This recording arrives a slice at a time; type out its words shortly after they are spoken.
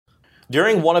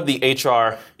During one of the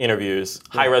HR interviews,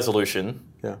 high resolution,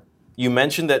 you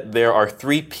mentioned that there are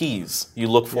 3 Ps you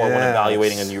look for when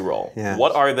evaluating a new role. Yes.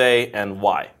 What are they and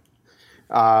why?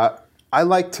 I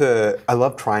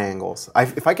love triangles.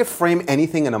 If I could frame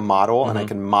anything in a model and I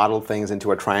can model things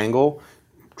into a triangle,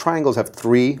 triangles have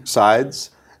 3 sides.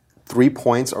 3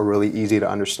 points are really easy to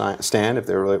understand if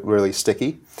they're really, really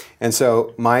sticky. And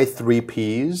so my 3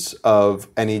 Ps of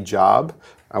any job,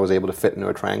 I was able to fit into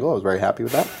a triangle. I was very happy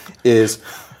with that, is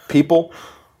people,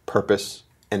 purpose,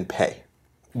 and pay.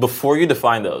 Before you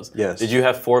define those, did you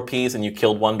have 4 Ps and you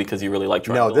killed one because you really like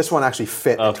triangles? No, this one actually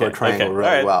fit into a triangle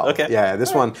really well. Okay. Yeah,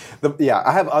 this one.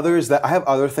 I have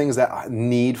other things that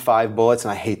need 5 bullets,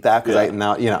 and I hate that because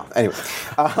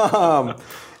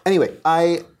Anyway,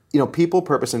 people,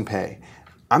 purpose, and pay.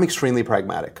 I'm extremely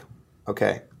pragmatic.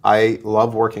 Okay, I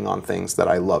love working on things that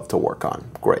I love to work on.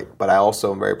 Great, but I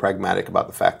also am very pragmatic about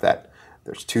the fact that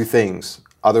there's 2 things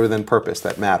other than purpose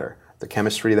that matter: the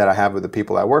chemistry that I have with the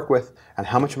people I work with, and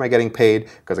how much am I getting paid,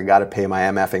 because I got to pay my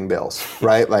MFing bills,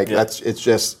 right?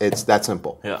 It's that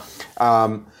simple. Yeah.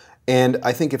 And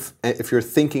I think if you're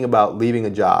thinking about leaving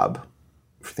a job,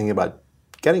 if you're thinking about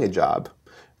getting a job,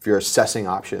 if you're assessing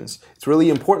options, it's really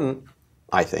important,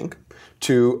 I think,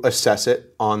 to assess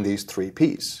it on these 3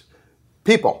 Ps.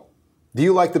 People. Do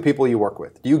you like the people you work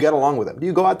with? Do you get along with them? Do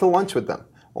you go out to lunch with them?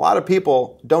 A lot of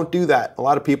people don't do that. A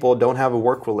lot of people don't have a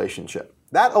work relationship.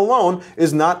 That alone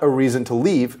is not a reason to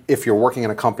leave if you're working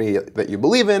in a company that you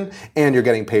believe in and you're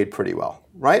getting paid pretty well,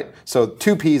 right? So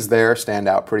 2 Ps there stand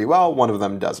out pretty well. One of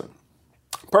them doesn't.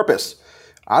 Purpose.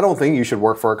 I don't think you should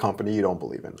work for a company you don't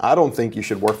believe in. I don't think you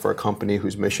should work for a company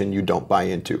whose mission you don't buy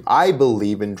into. I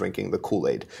believe in drinking the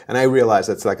Kool-Aid. And I realize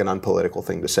that's like an unpolitical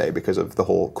thing to say because of the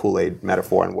whole Kool-Aid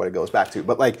metaphor and what it goes back to.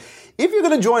 But if you're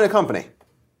going to join a company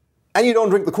and you don't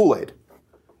drink the Kool-Aid,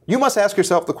 you must ask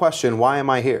yourself the question, why am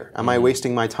I here? Am I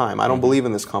wasting my time? I don't believe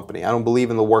in this company. I don't believe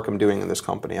in the work I'm doing in this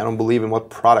company. I don't believe in what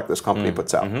product this company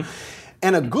puts out.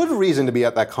 And a good reason to be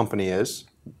at that company is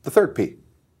the 3rd P.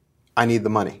 I need the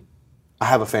money. I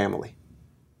have a family.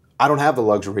 I don't have the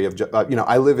luxury of,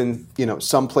 I live in,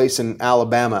 someplace in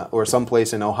Alabama or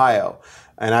someplace in Ohio,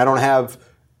 and I don't have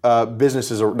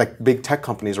businesses or big tech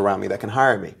companies around me that can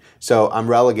hire me. So I'm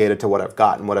relegated to what I've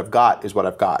got, and what I've got is what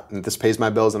I've got. And this pays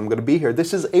my bills, and I'm going to be here.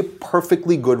 This is a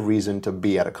perfectly good reason to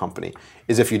be at a company,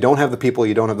 is if you don't have the people,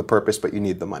 you don't have the purpose, but you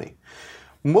need the money.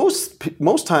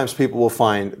 Most times people will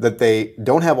find that they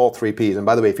don't have all 3 Ps. And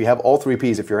by the way, if you have all 3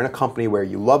 Ps, if you're in a company where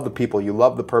you love the people, you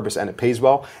love the purpose, and it pays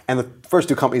well, and the first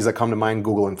 2 companies that come to mind,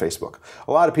 Google and Facebook.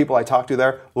 A lot of people I talk to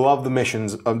there love the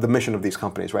mission of these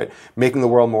companies, right? Making the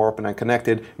world more open and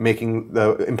connected,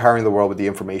 empowering the world with the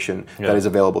information that is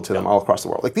available to them all across the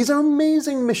world. These are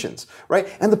amazing missions, right?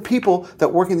 And the people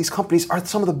that work in these companies are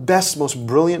some of the best, most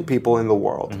brilliant people in the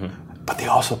world. But they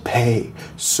also pay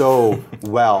so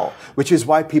well, which is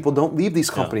why people don't leave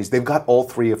these companies. They've got all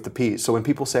 3 of the Ps. So when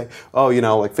people say,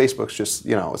 Facebook's just,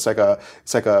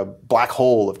 it's like a black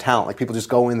hole of talent. People just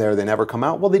go in there, they never come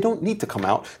out. Well, they don't need to come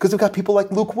out because they've got people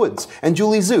like Luke Woods and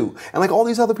Julie Zhu and all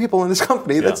these other people in this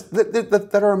company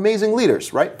that are amazing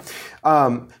leaders, right?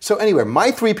 So anyway, my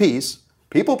 3 Ps,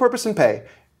 people, purpose, and pay,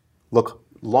 look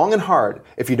long and hard.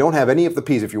 If you don't have any of the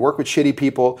Ps, if you work with shitty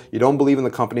people, you don't believe in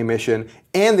the company mission,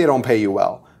 and they don't pay you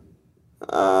well,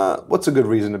 what's a good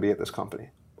reason to be at this company?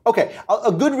 Okay,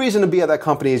 a good reason to be at that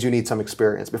company is you need some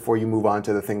experience before you move on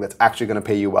to the thing that's actually going to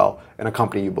pay you well in a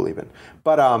company you believe in.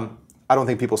 But I don't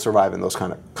think people survive in those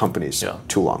kind of companies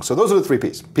too long. So those are the 3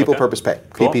 Ps. People, purpose, pay.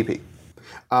 Cool. PPP.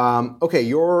 Okay,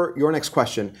 your next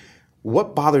question.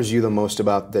 What bothers you the most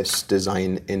about this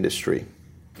design industry?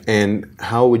 And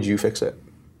how would you fix it?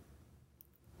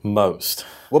 Most.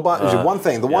 What bothers you? One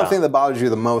thing. One thing that bothers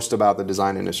you the most about the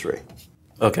design industry.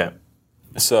 Okay.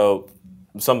 So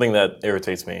something that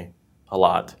irritates me a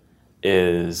lot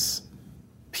is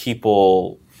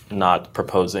people not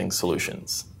proposing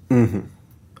solutions.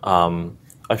 I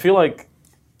feel like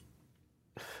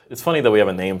it's funny that we have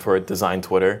a name for it, Design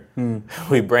Twitter.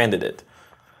 We branded it.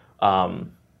 But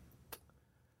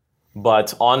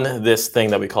on this thing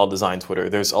that we call Design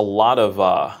Twitter, there's a lot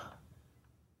of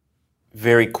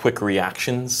very quick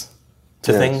reactions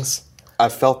to things. I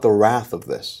felt the wrath of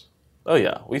this. Oh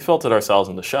yeah, we felt it ourselves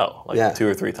in the show, 2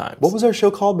 or 3 times. What was our show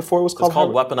called before it was called? It's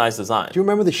called Weaponized Design. Do you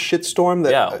remember the shitstorm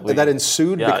that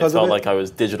ensued because of it? Yeah, I felt like I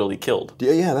was digitally killed.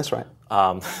 Yeah, that's right.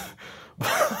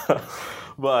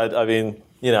 But I mean,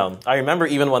 I remember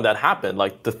even when that happened,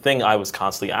 the thing I was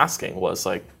constantly asking was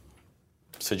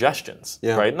suggestions,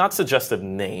 right? Not suggestive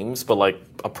names, but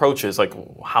approaches,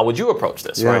 how would you approach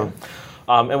this, right?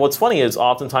 And what's funny is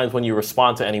oftentimes when you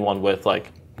respond to anyone with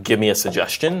give me a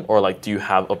suggestion, or like, do you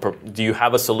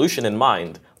have a solution in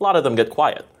mind? A lot of them get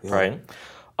quiet, right?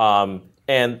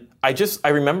 And I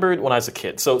remembered when I was a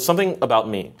kid. So something about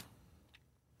me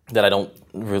that I don't,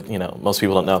 most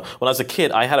people don't know. When I was a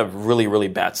kid, I had a really, really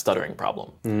bad stuttering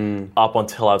problem up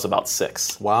until I was about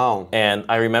 6. Wow. And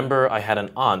I remember I had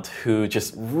an aunt who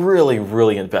just really,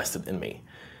 really invested in me.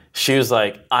 She was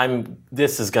like,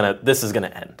 this is gonna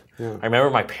end. Yeah. I remember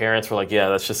my parents were like, yeah,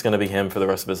 that's just gonna be him for the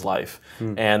rest of his life.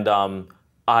 And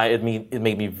it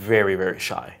made me very, very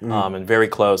shy and very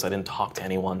closed. I didn't talk to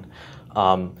anyone.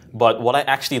 But what I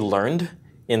actually learned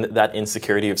in that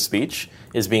insecurity of speech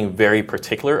is being very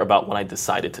particular about when I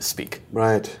decided to speak.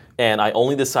 Right. And I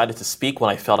only decided to speak when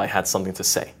I felt I had something to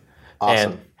say.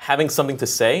 Awesome. And having something to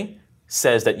say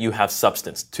says that you have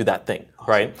substance to that thing,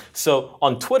 right? So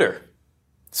on Twitter,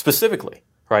 specifically,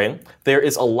 right, there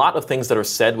is a lot of things that are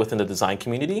said within the design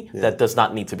community that does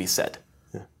not need to be said.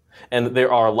 Yeah. And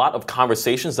there are a lot of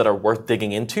conversations that are worth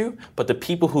digging into, but the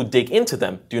people who dig into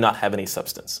them do not have any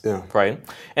substance, right?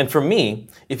 And for me,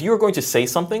 if you are going to say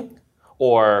something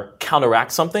or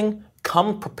counteract something,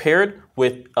 come prepared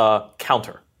with a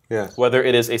counter. Yes. Whether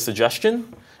it is a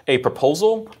suggestion, a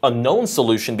proposal, a known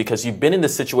solution because you've been in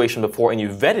this situation before and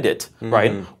you've vetted it,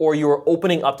 right? Or you're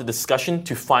opening up the discussion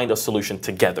to find a solution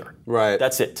together. Right.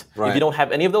 That's it. Right. If you don't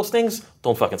have any of those things,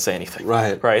 don't fucking say anything.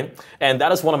 Right. Right? And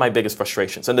that is one of my biggest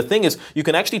frustrations. And the thing is, you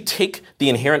can actually take the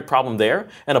inherent problem there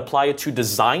and apply it to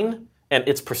design and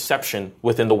its perception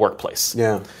within the workplace.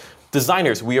 Yeah.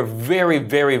 Designers, we are very,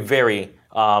 very, very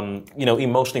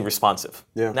emotionally responsive,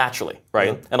 naturally,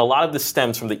 right? Yeah. And a lot of this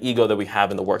stems from the ego that we have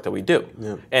in the work that we do.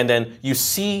 Yeah. And then you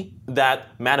see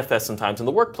that manifest sometimes in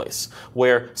the workplace,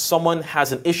 where someone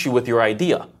has an issue with your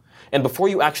idea. And before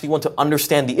you actually want to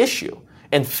understand the issue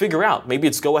and figure out, maybe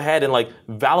it's go ahead and like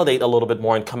validate a little bit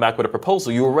more and come back with a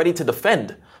proposal, you were ready to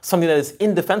defend something that is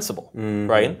indefensible,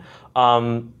 right?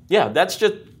 That's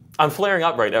just, I'm flaring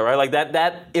up right now, right? Like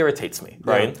that irritates me,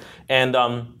 right? And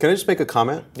can I just make a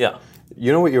comment? Yeah.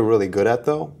 You know what you're really good at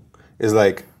though? Is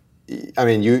like, I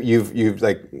mean, you've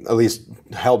like at least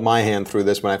held my hand through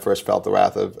this when I first felt the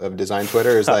wrath of design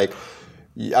Twitter. Is like,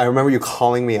 I remember you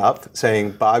calling me up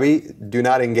saying, "Bobby, do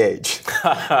not engage."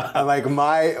 And like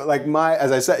my,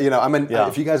 as I said,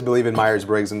 if you guys believe in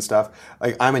Myers-Briggs and stuff,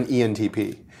 like I'm an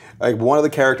ENTP. Like one of the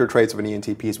character traits of an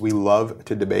ENTP is we love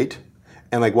to debate.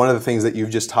 And like one of the things that you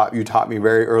taught me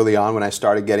very early on when I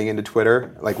started getting into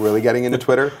Twitter, like really getting into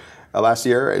Twitter last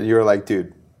year, and you were like,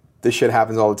 dude, this shit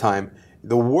happens all the time.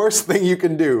 The worst thing you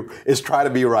can do is try to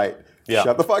be right. Yeah.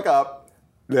 Shut the fuck up.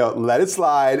 Let it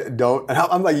slide. Don't. And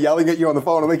I'm like yelling at you on the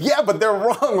phone. I'm like, yeah, but they're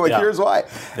wrong. Like, here's why.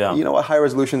 Yeah. You know what? High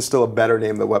resolution is still a better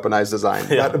name than weaponized design.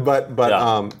 Yeah. But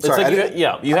sorry. Like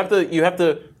you have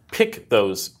to pick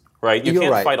those. Right, you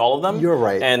can't fight all of them. You're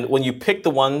right. And when you pick the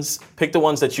ones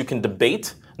that you can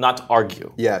debate, not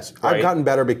argue. Yes, right? I've gotten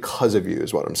better because of you,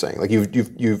 is what I'm saying. Like you've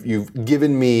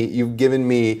given me you've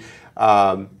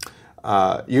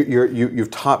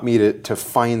taught me to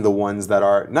find the ones that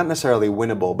are not necessarily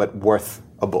winnable, but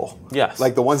worthable. Yes,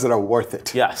 like the ones that are worth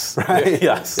it. Yes, right.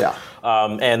 Yes, yeah.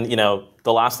 And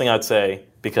the last thing I'd say,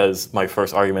 because my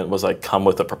first argument was like come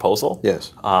with a proposal.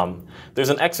 Yes. There's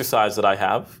an exercise that I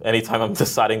have anytime I'm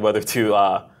deciding whether to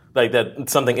like that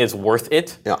something is worth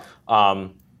it. Yeah.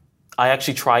 I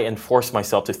actually try and force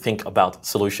myself to think about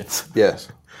solutions. Yes.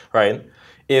 Right?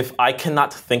 If I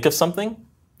cannot think of something,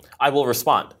 I will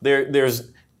respond.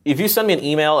 If you send me an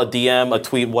email, a DM, a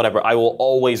tweet, whatever, I will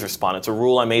always respond. It's a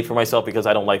rule I made for myself because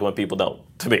I don't like when people don't,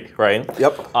 to me, right?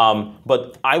 Yep.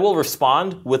 But I will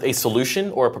respond with a solution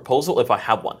or a proposal if I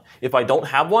have one. If I don't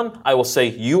have one, I will say,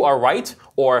 you are right,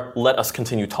 or let us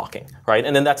continue talking, right?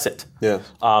 And then that's it. Yes.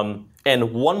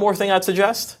 And one more thing I'd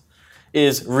suggest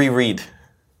is reread.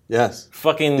 Yes.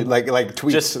 Fucking like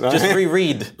tweets. Just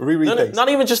reread. Reread things. Not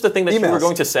even just the thing that Emails. you were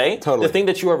going to say. Totally. The thing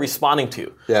that you are responding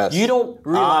to. Yes. You don't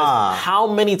realize how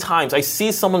many times I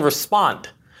see someone respond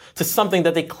to something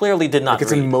that they clearly did not read.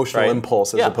 It's an emotional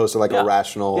impulse as opposed to like a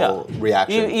rational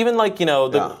reaction. Even like,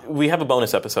 we have a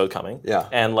bonus episode coming. Yeah.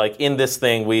 And like in this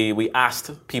thing, we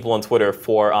asked people on Twitter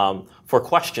for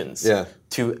questions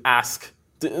to ask,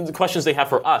 the questions they have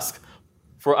for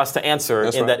us to answer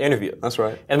that interview. That's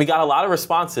right. And we got a lot of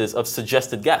responses of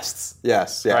suggested guests.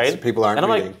 Yes. Right? People aren't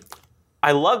reading. Like,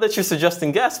 I love that you're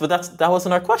suggesting guests, but that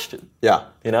wasn't our question. Yeah.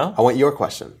 I want your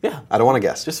question. Yeah. I don't want to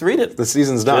guess. Just read it. The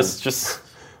season's done.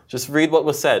 Just read what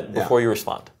was said before you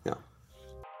respond. Yeah.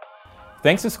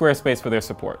 Thanks to Squarespace for their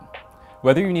support.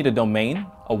 Whether you need a domain,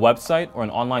 a website, or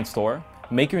an online store,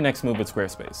 make your next move with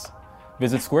Squarespace.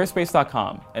 Visit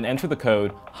squarespace.com and enter the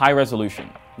code HIGHRESOLUTION,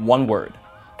 one word,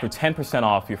 for 10%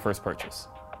 off your first purchase.